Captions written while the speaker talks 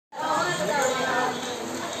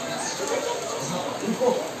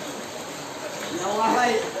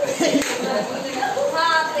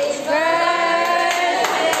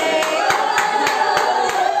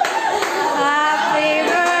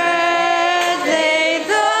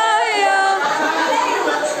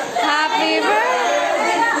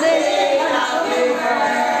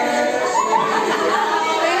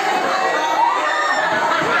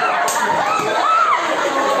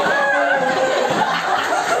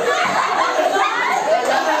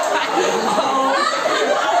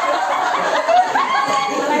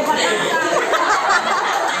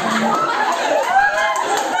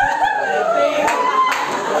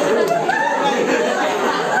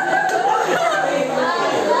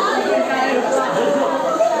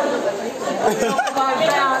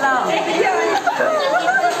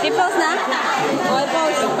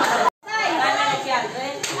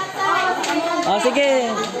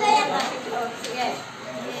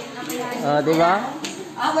Oh, di ba?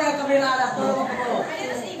 Ako yung kabila. Tulog ako.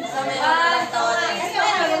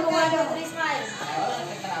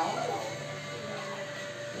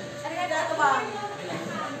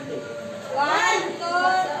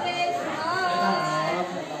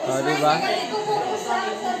 Oh, di ba?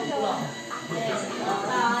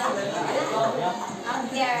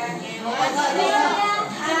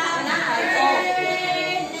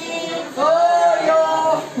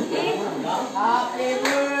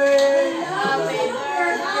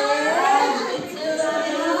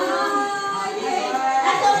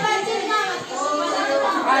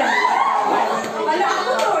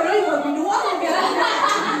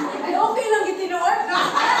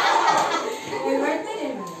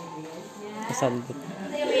 Sandot.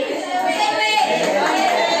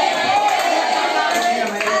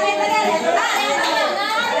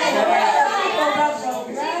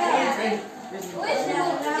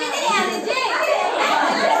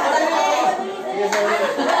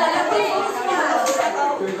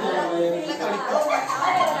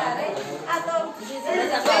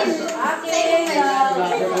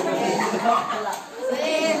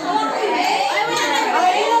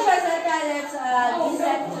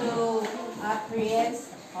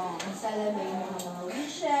 Celebrate your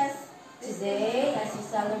wishes today as you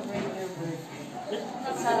celebrate your birthday.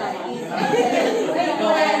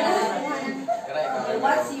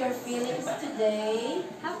 What's your feelings today?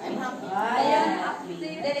 I'm happy. I am happy.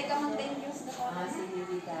 Dili ka man thank you sa ko. Sige,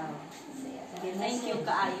 bitaw. Thank you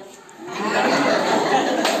kaayo.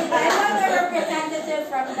 I have a representative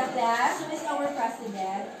from the class. Who is our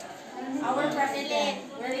president? Our president.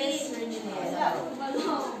 Where is Renilene?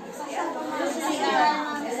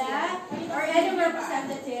 Or any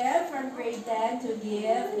representative from grade 10 to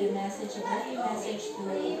give the message, a birthday message to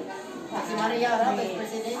Si Maria, Vice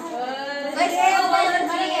President. Vice President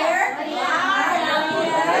here.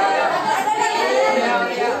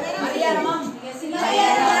 Maria naman.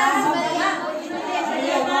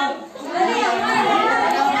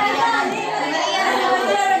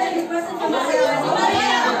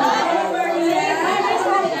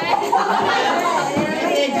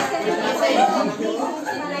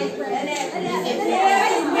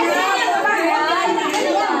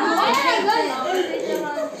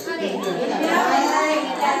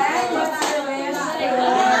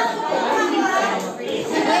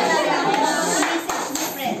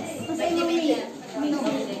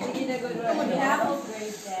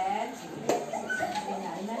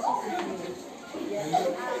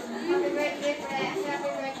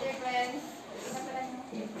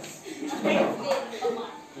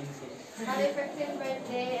 Happy 15th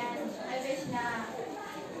birthday, and I wish na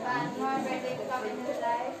more birthday to come in his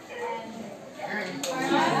life and more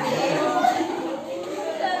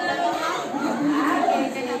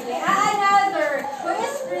Another. Who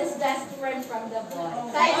is Chris' best friend from the boy?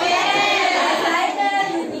 Simon,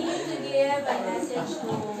 you need to give a message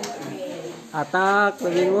to Chris. Atak,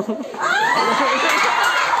 sabi mo.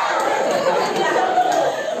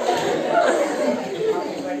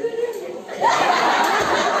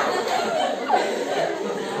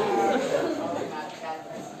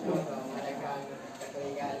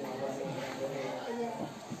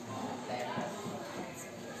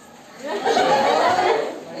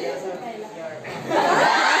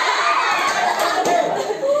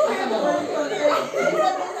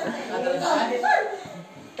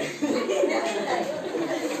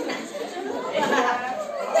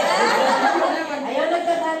 Ayaw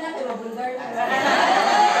nagkaganak, mabulgar na.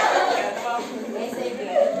 On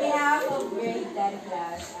behalf of grade 10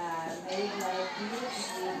 class, I would like you to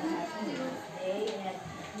say a happy birthday and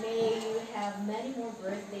may you have many more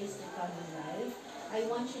birthdays to come in life. I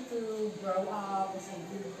want you to grow up as a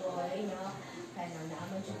good boy, no? Kaya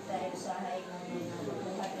naman siya tayo sa hay ng mga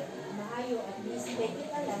mabuhat at maayo at least take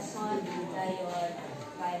it a lesson tayo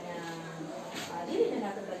kaya na dili na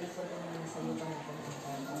natin balisod ng mga sayo pa natin.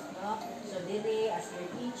 No? So Dili, as your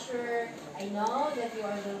teacher, I know that you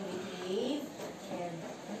are going to behave and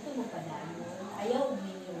ito mo padaan mo. Ayaw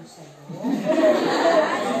minyo sa'yo.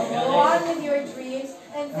 Go on with your dreams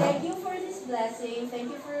and thank you for this blessing. Thank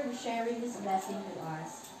you for sharing this blessing to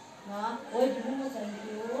us. No? Oy, thank you. Thank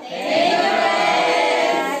you.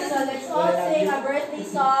 So let's all sing a birthday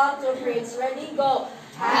song to Prince. Ready? Go.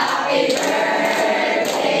 Happy birthday.